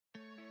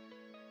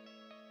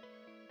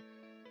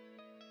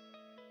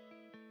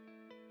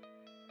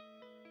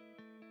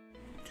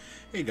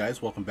Hey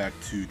guys, welcome back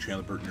to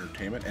Chandler Burton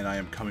Entertainment, and I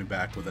am coming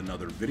back with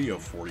another video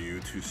for you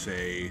to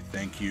say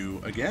thank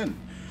you again.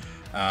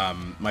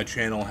 My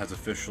channel has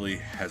officially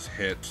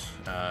hit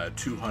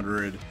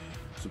 200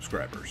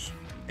 subscribers,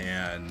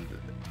 and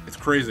it's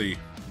crazy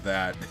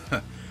that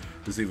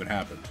this even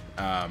happened.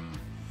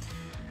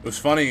 It was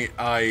funny.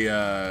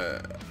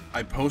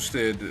 I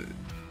posted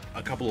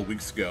a couple of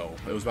weeks ago.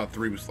 It was about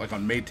 3 weeks, like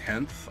on May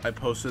 10th, I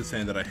posted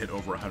saying that I hit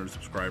over 100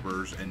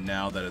 subscribers, and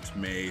now that it's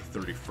May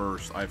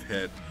 31st, I've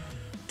hit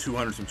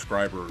 200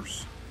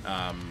 subscribers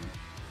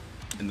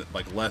in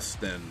like less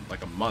than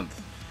like a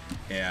month,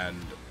 and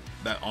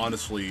that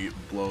honestly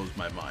blows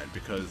my mind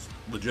because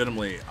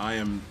legitimately I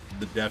am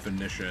the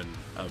definition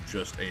of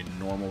just a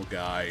normal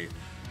guy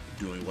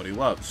doing what he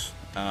loves.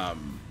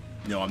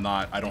 You know,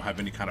 I don't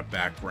have any kind of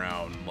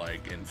background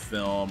like in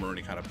film or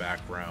any kind of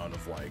background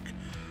of like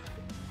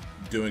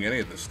doing any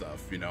of this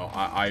stuff. You know,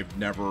 I've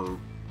never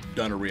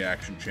done a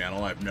reaction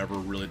channel. I've never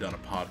really done a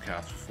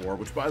podcast before,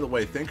 which, by the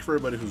way, thank you for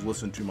everybody who's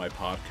listened to my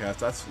podcast.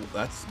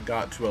 That's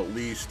got to at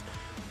least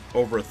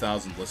over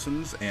 1,000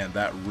 listens, and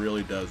that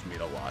really does mean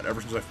a lot.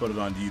 Ever since I put it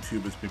on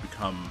YouTube, it's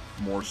become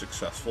more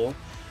successful,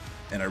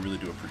 and I really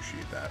do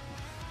appreciate that.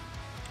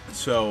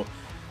 So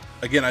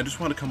again, I just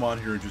want to come on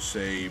here and just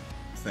say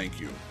thank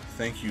you.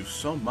 Thank you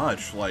so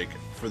much, like,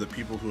 for the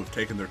people who have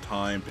taken their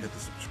time to hit the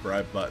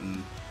subscribe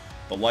button,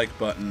 the like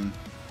button,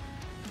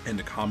 and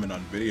to comment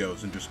on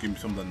videos and just give me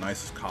some of the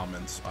nicest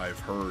comments I've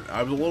heard.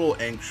 I was a little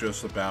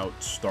anxious about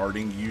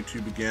starting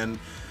YouTube again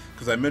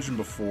because I mentioned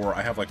before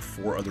I have like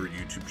 4 other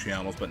YouTube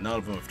channels, but none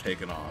of them have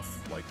taken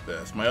off like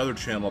this. My other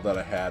channel that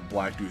I had,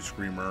 Black Dude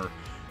Screamer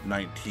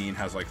 19,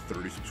 has like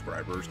 30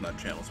 subscribers, and that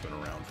channel's been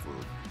around for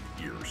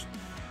years.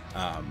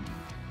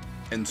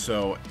 And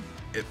so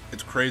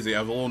it's crazy.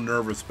 I was a little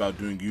nervous about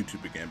doing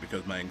YouTube again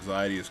because my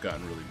anxiety has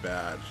gotten really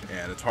bad,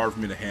 and it's hard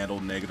for me to handle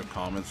negative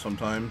comments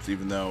sometimes,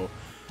 even though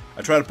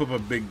I try to put up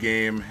a big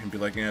game and be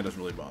like, yeah, it doesn't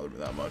really bother me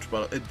that much.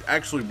 But it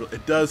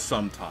does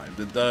sometimes.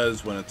 It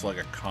does when it's like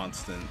a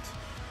constant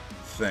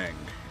thing.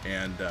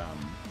 And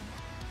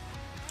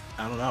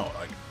I don't know,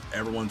 like,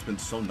 everyone's been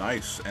so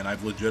nice, and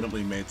I've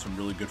legitimately made some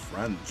really good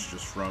friends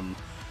just from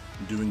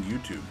doing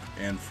YouTube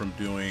and from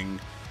doing,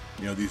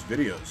 you know, these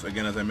videos.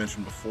 Again, as I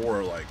mentioned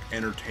before, like,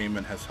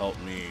 entertainment has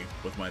helped me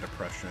with my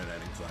depression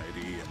and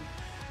anxiety, and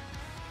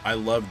I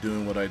love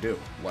doing what I do.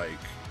 Like,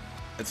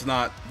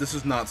 this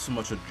is not so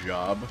much a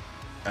job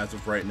as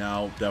of right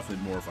now,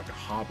 definitely more of like a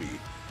hobby.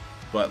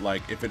 But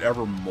like, if it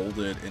ever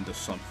molded into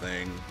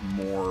something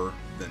more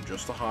than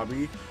just a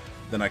hobby,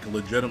 then I can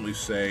legitimately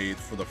say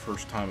for the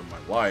first time in my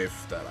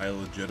life that I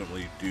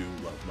legitimately do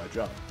love my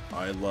job.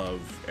 I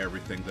love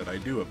everything that I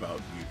do about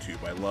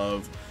YouTube. I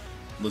love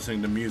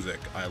listening to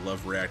music, I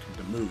love reacting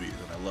to movies,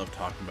 and I love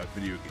talking about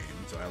video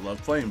games, and I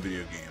love playing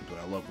video games, and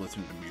I love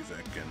listening to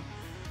music, and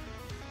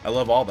I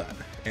love all that.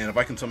 And if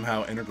I can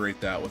somehow integrate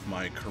that with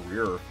my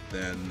career,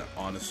 then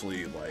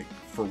honestly, like,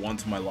 for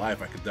once in my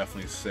life, I could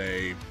definitely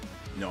say, you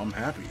know, I'm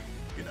happy.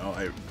 You know,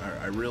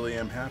 I really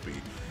am happy.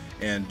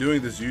 And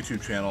doing this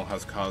YouTube channel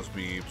has caused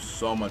me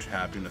so much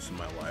happiness in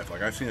my life.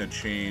 Like, I've seen a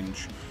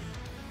change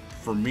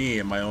for me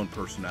in my own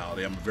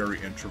personality. I'm a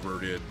very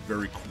introverted,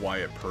 very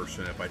quiet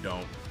person. If I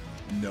don't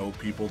know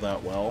people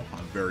that well,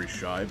 I'm very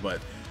shy,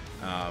 but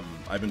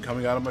I've been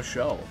coming out of my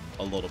shell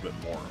a little bit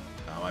more.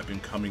 I've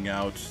been coming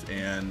out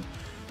and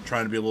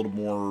trying to be a little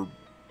more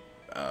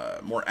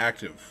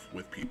active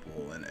with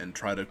people and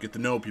try to get to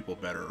know people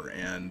better,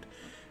 and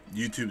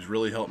YouTube's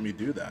really helped me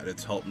do that.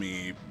 It's helped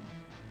me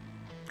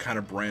kind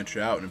of branch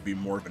out and be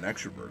more of an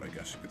extrovert, I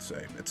guess you could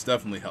say. It's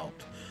definitely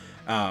helped.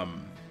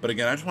 But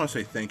again, I just want to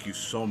say thank you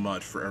so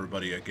much for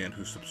everybody, again,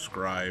 who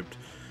subscribed,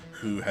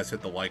 who has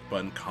hit the like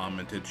button,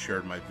 commented,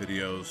 shared my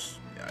videos.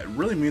 It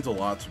really means a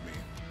lot to me.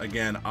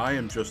 Again, I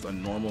am just a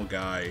normal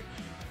guy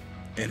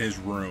in his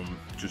room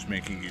just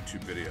making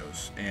YouTube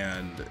videos,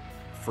 and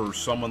for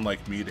someone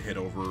like me to hit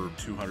over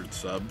 200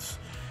 subs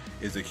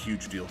is a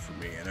huge deal for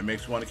me, and it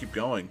makes me want to keep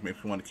going,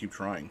 makes me want to keep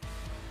trying.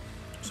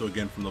 So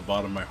again, from the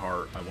bottom of my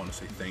heart, I want to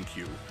say thank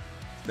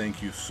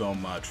you so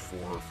much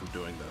for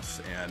doing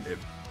this, and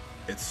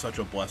it's such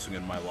a blessing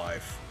in my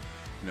life.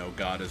 You know,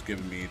 God has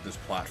given me this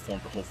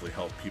platform to hopefully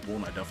help people,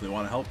 and I definitely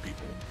want to help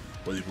people,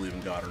 whether you believe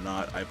in God or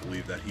not. I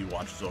believe that He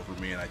watches over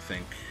me, and I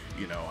think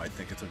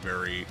it's a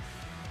very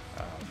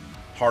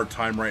hard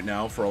time right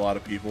now for a lot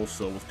of people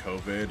still with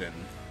COVID and,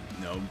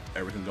 you know,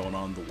 everything going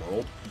on in the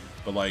world.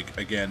 But like,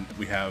 again,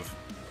 we have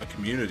a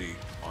community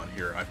on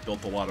here. I've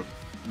met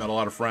a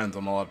lot of friends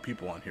and a lot of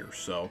people on here.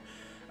 So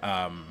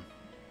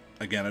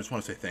again, I just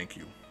want to say thank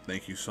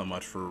you so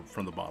much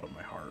from the bottom of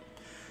my heart.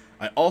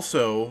 I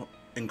also,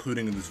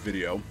 including in this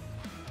video,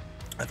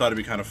 I thought it'd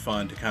be kind of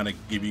fun to kind of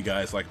give you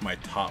guys like my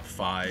top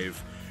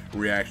 5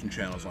 reaction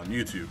channels on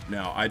YouTube.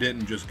 Now, I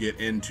didn't just get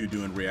into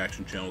doing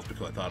reaction channels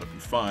because I thought it'd be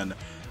fun.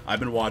 I've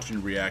been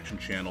watching reaction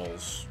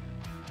channels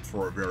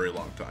for a very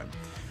long time.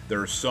 There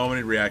are so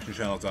many reaction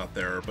channels out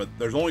there, but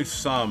there's only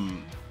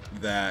some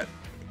that,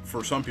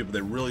 for some people,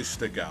 they really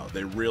stick out.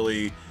 They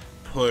really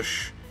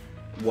push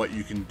what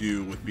you can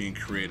do with being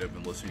creative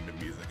and listening to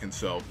music. And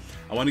so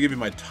I want to give you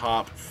my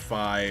top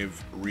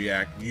 5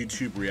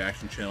 YouTube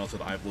reaction channels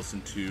that I've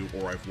listened to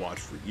or I've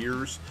watched for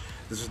years.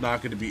 This is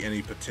not going to be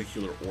any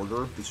particular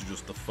order. This is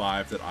just the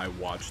 5 that I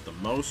watch the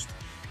most.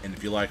 And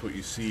if you like what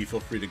you see, feel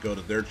free to go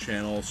to their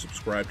channel,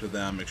 subscribe to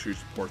them, make sure you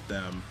support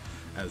them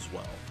as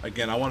well.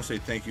 Again, I want to say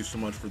thank you so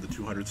much for the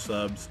 200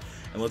 subs,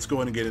 and let's go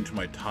ahead and get into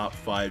my top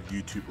 5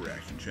 YouTube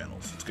reaction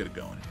channels. Let's get it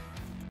going.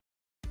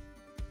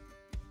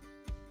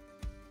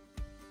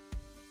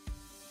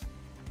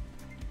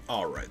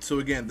 Alright, so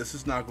again, this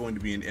is not going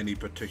to be in any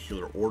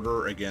particular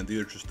order. Again, these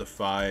are just the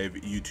 5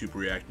 YouTube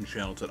reaction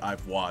channels that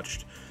I've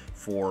watched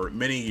for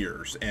many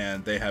years,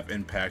 and they have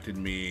impacted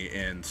me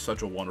in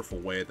such a wonderful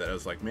way that I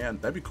was like, man,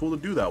 that'd be cool to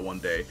do that one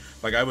day.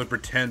 Like, I would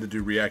pretend to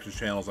do reaction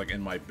channels like in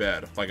my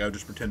bed. Like, I would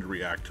just pretend to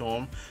react to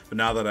them. But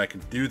now that I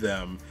can do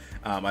them,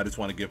 I just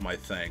want to give my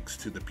thanks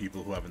to the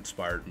people who have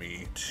inspired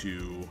me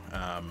to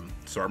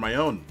start my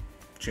own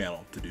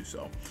channel to do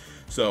so.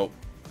 So,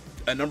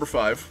 at number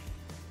 5,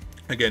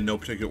 again, no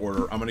particular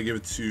order, I'm going to give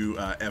it to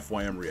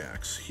FYM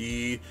Reacts.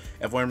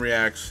 FYM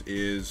Reacts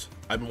is,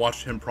 I've been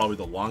watching him probably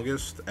the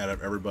longest out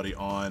of everybody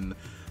on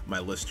my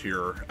list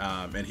here,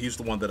 and he's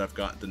the one that I've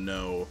gotten to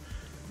know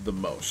the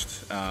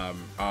most.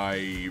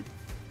 I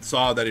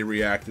saw that he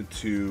reacted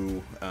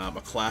to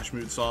a Clash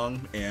Mood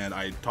song, and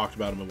I talked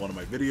about him in one of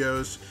my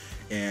videos,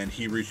 and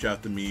he reached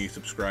out to me,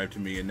 subscribed to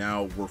me, and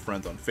now we're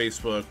friends on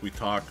Facebook. We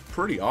talk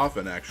pretty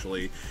often,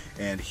 actually,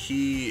 and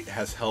he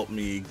has helped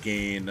me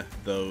gain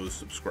those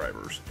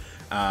subscribers.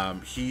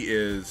 He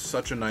is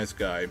such a nice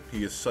guy.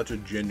 He is such a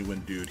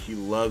genuine dude. He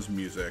loves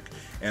music,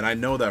 and I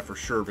know that for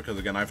sure because,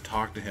 again, I've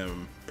talked to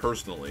him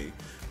personally,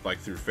 like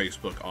through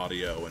Facebook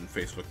audio and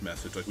Facebook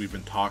message. Like, we've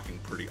been talking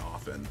pretty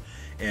often.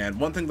 And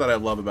one thing that I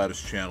love about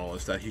his channel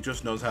is that he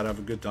just knows how to have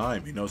a good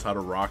time. He knows how to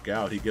rock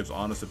out. He gives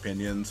honest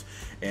opinions,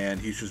 and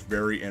he's just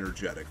very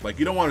energetic. Like,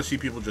 you don't want to see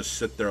people just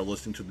sit there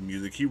listening to the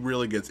music. He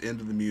really gets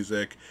into the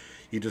music.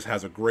 He just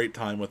has a great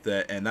time with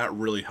it, and that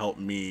really helped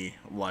me,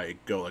 like,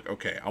 go like,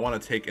 okay, I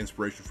want to take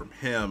inspiration from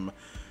him.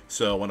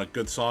 So when a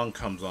good song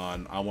comes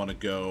on, I want to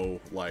go,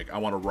 like, I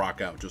want to rock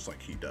out just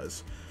like he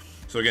does.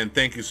 So again,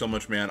 thank you so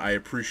much, man. I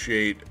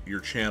appreciate your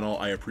channel.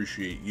 I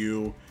appreciate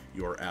you.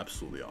 You are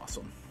absolutely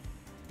awesome.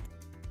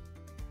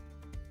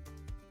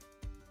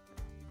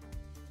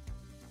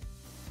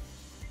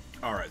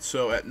 Alright,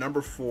 so at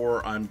number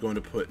 4, I'm going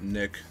to put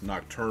Nick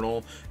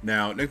Nocturnal.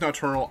 Now, Nick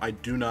Nocturnal, I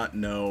do not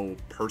know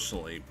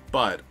personally,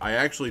 but I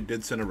actually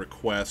did send a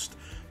request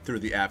through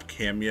the app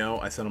Cameo.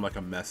 I sent him like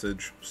a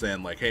message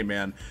saying like, hey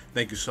man,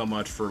 thank you so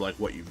much for like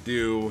what you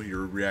do,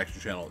 your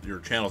reaction channel, your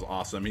channel's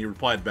awesome. He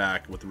replied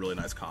back with a really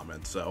nice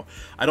comment. So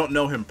I don't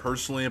know him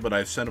personally, but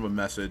I sent him a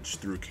message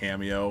through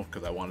Cameo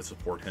because I want to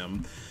support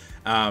him.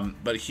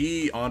 But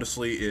he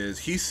honestly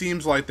he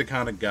seems like the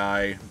kind of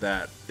guy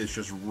that is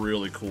just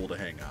really cool to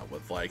hang out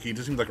with. Like, he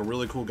just seems like a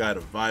really cool guy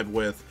to vibe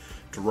with,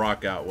 to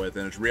rock out with,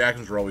 and his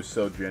reactions are always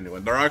so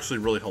genuine. They're actually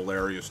really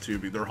hilarious too.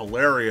 They're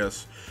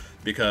hilarious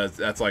because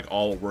that's like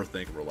all we're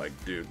thinking. We're like,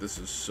 dude, this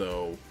is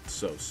so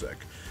sick.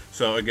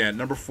 So again,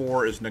 number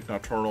 4 is Nick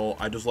Nocturnal.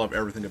 I just love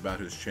everything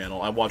about his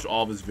channel. I watch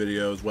all of his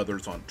videos, whether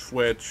it's on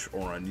Twitch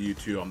or on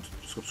YouTube. I'm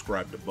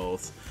subscribed to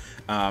both.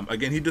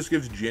 Again, he just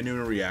gives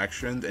genuine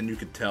reactions, and you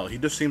can tell he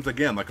just seems,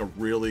 again, like a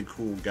really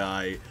cool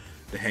guy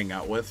to hang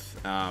out with,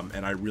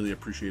 and I really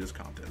appreciate his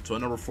content. So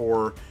number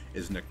 4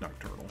 is Nick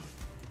Nocturnal.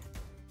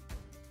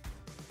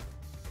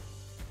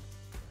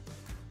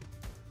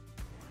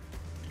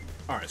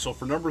 Alright, so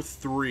for number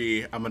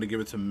 3, I'm going to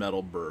give it to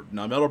Metal Burb.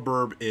 Now, Metal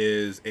Burb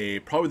is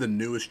probably the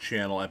newest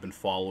channel I've been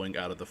following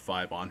out of the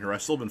 5 on here.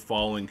 I've still been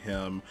following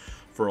him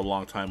for a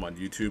long time on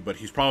YouTube, but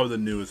he's probably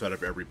the newest out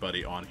of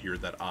everybody on here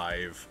that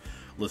I've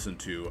listened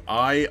to.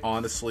 I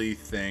honestly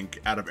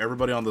think out of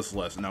everybody on this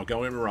list, now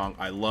don't get me wrong,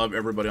 I love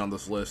everybody on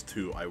this list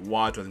who I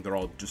watch. I think they're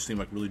all just seem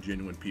like really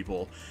genuine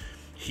people.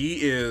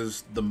 He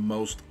is the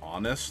most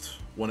honest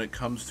when it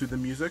comes to the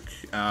music.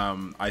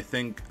 I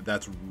think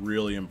that's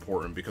really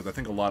important because I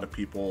think a lot of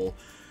people,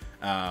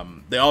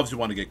 they obviously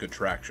want to get good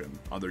traction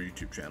on their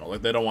YouTube channel.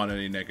 Like, they don't want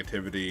any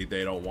negativity.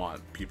 They don't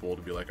want people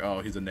to be like,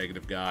 oh, he's a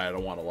negative guy. I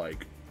don't want to,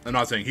 like, I'm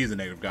not saying he's a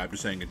negative guy. I'm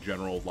just saying in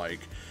general, like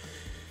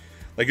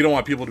you don't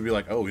want people to be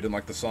like, oh, he didn't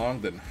like the song,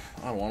 then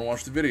I don't want to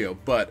watch the video.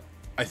 But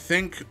I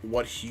think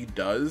what he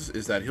does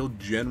is that he'll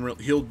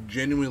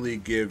genuinely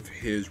give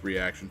his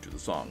reaction to the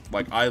song.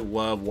 Like, I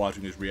love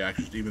watching his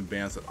reactions to even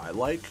bands that I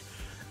like.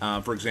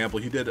 For example,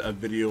 he did a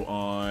video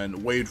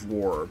on Wage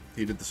War.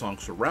 He did the song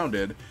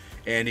Surrounded,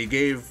 and he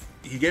gave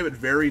it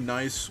very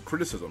nice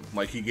criticism.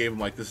 Like, he gave him,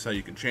 like, this is how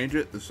you can change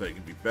it, this is how you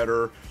can be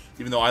better,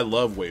 even though I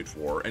love Wage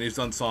War. And he's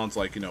done songs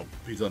like, you know,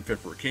 he's done Fit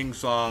for a King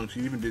songs,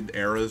 he even did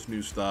Era's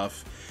new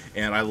stuff,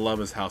 and I love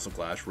his House of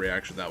Glass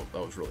reaction. That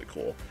was really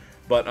cool.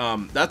 But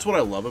that's what I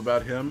love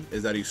about him,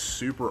 is that he's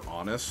super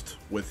honest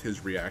with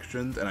his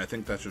reactions, and I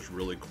think that's just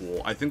really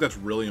cool. I think that's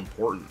really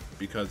important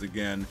because,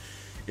 again,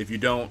 if you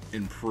don't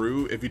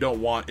improve, if you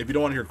don't want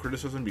to hear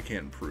criticism, you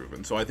can't improve.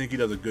 And so I think he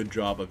does a good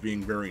job of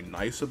being very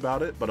nice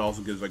about it, but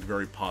also gives like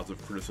very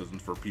positive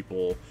criticisms for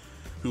people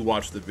who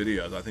watch the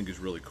videos. I think he's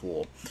really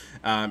cool.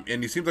 And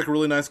he seems like a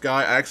really nice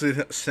guy. I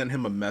actually sent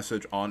him a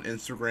message on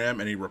Instagram,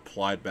 and he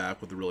replied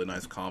back with a really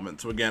nice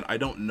comment. So again, I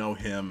don't know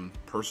him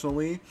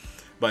personally,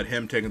 but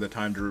him taking the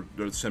time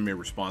to send me a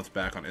response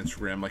back on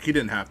Instagram, like, he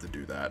didn't have to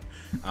do that.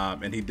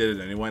 And he did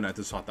it anyway, and I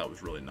just thought that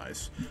was really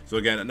nice. So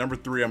again, at number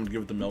 3, I'm going to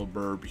give it to Mel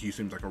Burb. He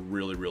seems like a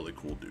really, really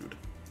cool dude.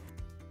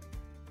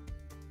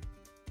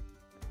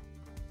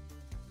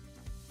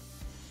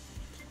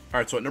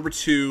 Alright, so at number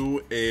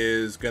 2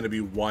 is going to be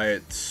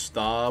Wyatt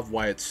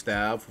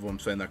Stav, if I'm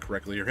saying that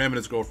correctly here. Him and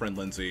his girlfriend,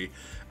 Lindsay.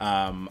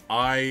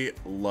 I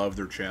love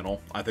their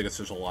channel. I think it's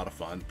just a lot of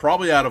fun.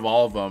 Probably out of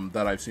all of them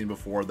that I've seen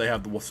before, they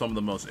have some of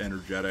the most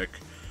energetic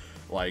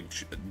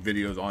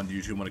videos on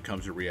YouTube when it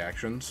comes to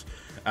reactions.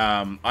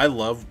 Again,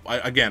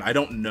 I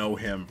don't know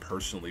him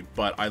personally,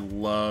 but I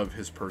love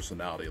his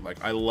personality.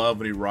 Like, I love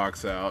when he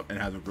rocks out and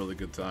has a really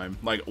good time.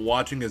 Like,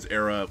 watching his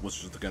era,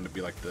 which is going to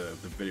be like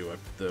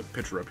the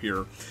picture up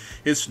here.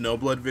 His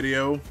Snowblood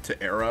video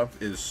to Era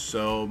is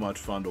so much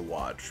fun to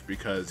watch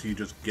because he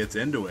just gets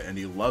into it and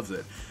he loves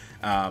it.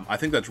 I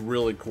think that's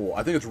really cool.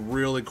 I think it's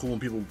really cool when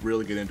people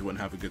really get into it and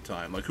have a good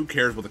time. Like, who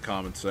cares what the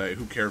comments say?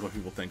 Who cares what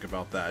people think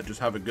about that? Just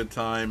have a good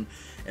time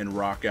and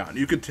rock out. And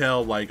you could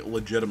tell, like,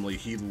 legitimately,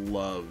 he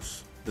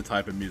loves the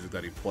type of music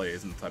that he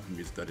plays and the type of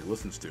music that he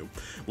listens to.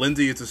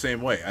 Lindsay, it's the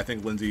same way. I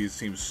think Lindsay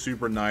seems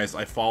super nice.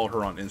 I follow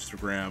her on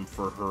Instagram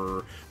for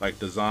her, like,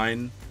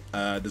 design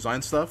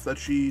stuff that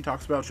she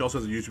talks about. She also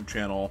has a YouTube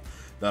channel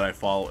that I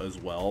follow as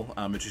well,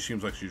 and she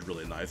seems like she's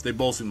really nice. They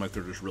both seem like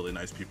they're just really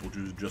nice people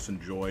who just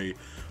enjoy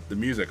the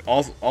music.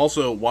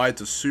 Also, Wyatt's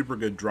a super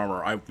good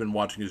drummer. I've been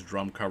watching his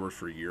drum covers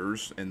for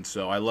years, and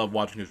so I love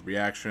watching his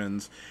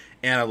reactions,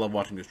 and I love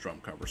watching his drum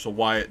cover. So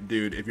Wyatt,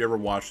 dude, if you ever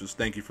watch this,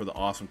 thank you for the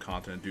awesome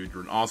content, dude.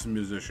 You're an awesome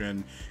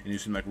musician, and you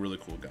seem like a really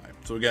cool guy.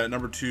 So again, at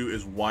number 2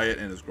 is Wyatt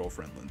and his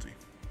girlfriend, Lindsay.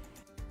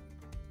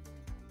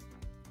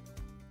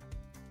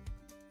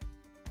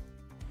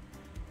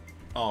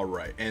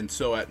 Alright, and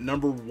so at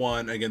number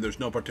 1, again, there's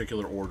no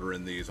particular order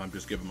in these. I'm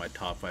just giving my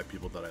top 5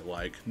 people that I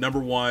like. Number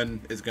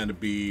 1 is going to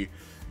be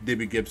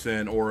Gibby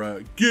Gibson,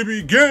 or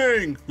Gibby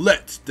Gang!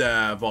 Let's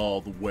dive all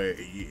the way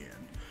in.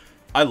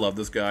 I love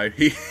this guy.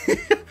 He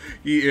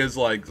is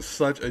like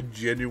such a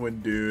genuine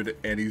dude,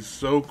 and he's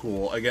so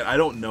cool. Again, I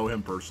don't know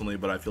him personally,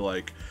 but I feel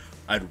like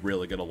I'd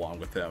really get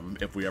along with him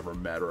if we ever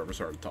met or ever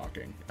started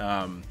talking.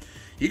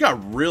 He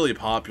got really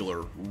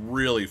popular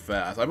really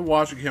fast. I've been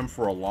watching him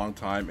for a long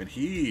time, and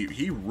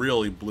he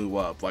really blew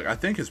up. Like, I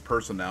think his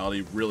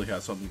personality really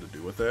has something to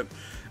do with it.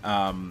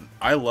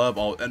 I love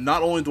and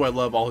not only do I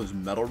love all his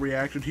metal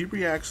reactions, he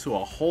reacts to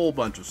a whole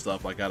bunch of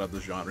stuff, like, out of the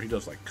genre. He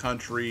does, like,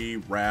 country,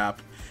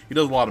 rap. He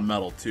does a lot of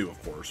metal too,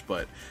 of course,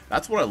 but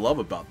that's what I love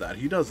about that.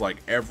 He does, like,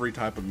 every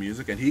type of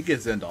music, and he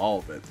gets into all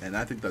of it, and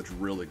I think that's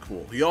really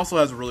cool. He also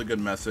has a really good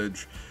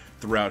message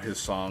throughout his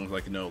songs,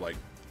 like, you know, like,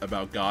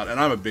 about God, and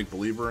I'm a big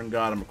believer in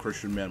God. I'm a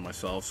Christian man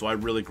myself, so I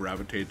really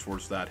gravitate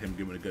towards that, him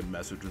giving a good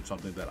message and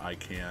something that I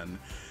can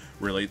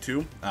relate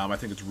to. I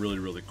think it's really,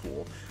 really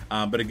cool.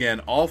 But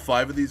again, all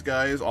 5 of these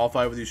guys, all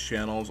 5 of these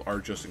channels are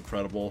just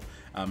incredible.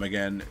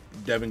 Again,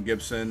 Devin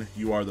Gibson,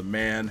 you are the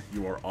man,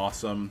 you are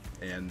awesome,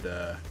 and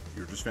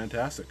you're just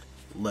fantastic.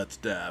 Let's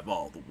dive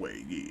all the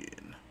way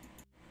in.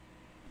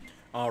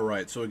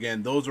 Alright, so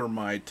again, those are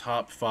my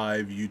top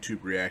 5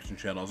 YouTube reaction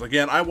channels.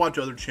 Again, I watch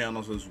other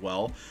channels as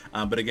well,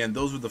 but again,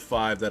 those are the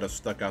 5 that have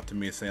stuck out to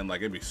me, saying,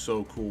 like, it'd be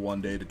so cool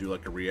one day to do,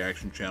 like, a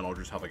reaction channel, or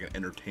just have, like, an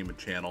entertainment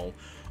channel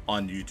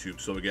on YouTube.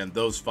 So again,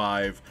 those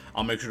 5,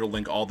 I'll make sure to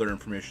link all their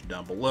information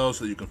down below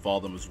so that you can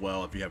follow them as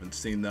well. If you haven't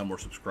seen them or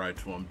subscribed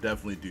to them,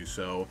 definitely do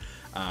so.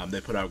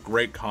 They put out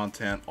great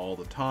content all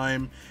the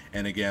time,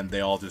 and again, they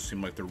all just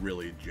seem like they're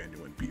really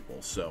genuine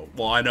people. So,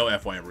 well, I know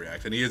FYM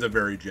Reacts, and he is a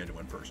very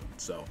genuine person,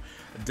 so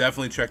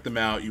definitely check them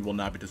out. You will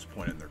not be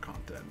disappointed in their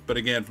content. But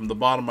again, from the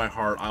bottom of my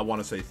heart, I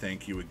want to say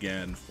thank you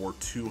again for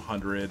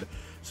 200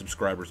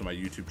 subscribers on my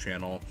YouTube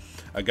channel.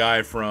 A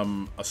guy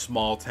from a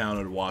small town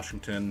in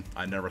Washington,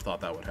 I never thought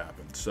that would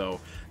happen. So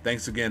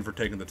thanks again for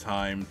taking the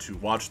time to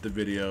watch the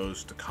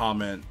videos, to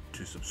comment,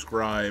 to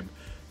subscribe,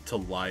 to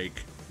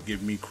like,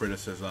 give me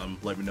criticism,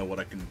 let me know what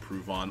I can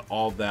improve on.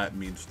 All that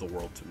means the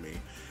world to me.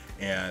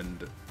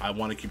 And I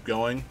want to keep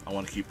going, I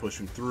want to keep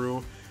pushing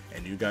through,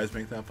 and you guys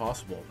make that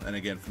possible. And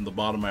again, from the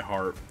bottom of my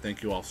heart,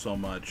 thank you all so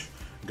much.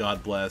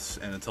 God bless,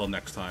 and until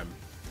next time,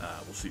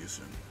 we'll see you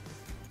soon.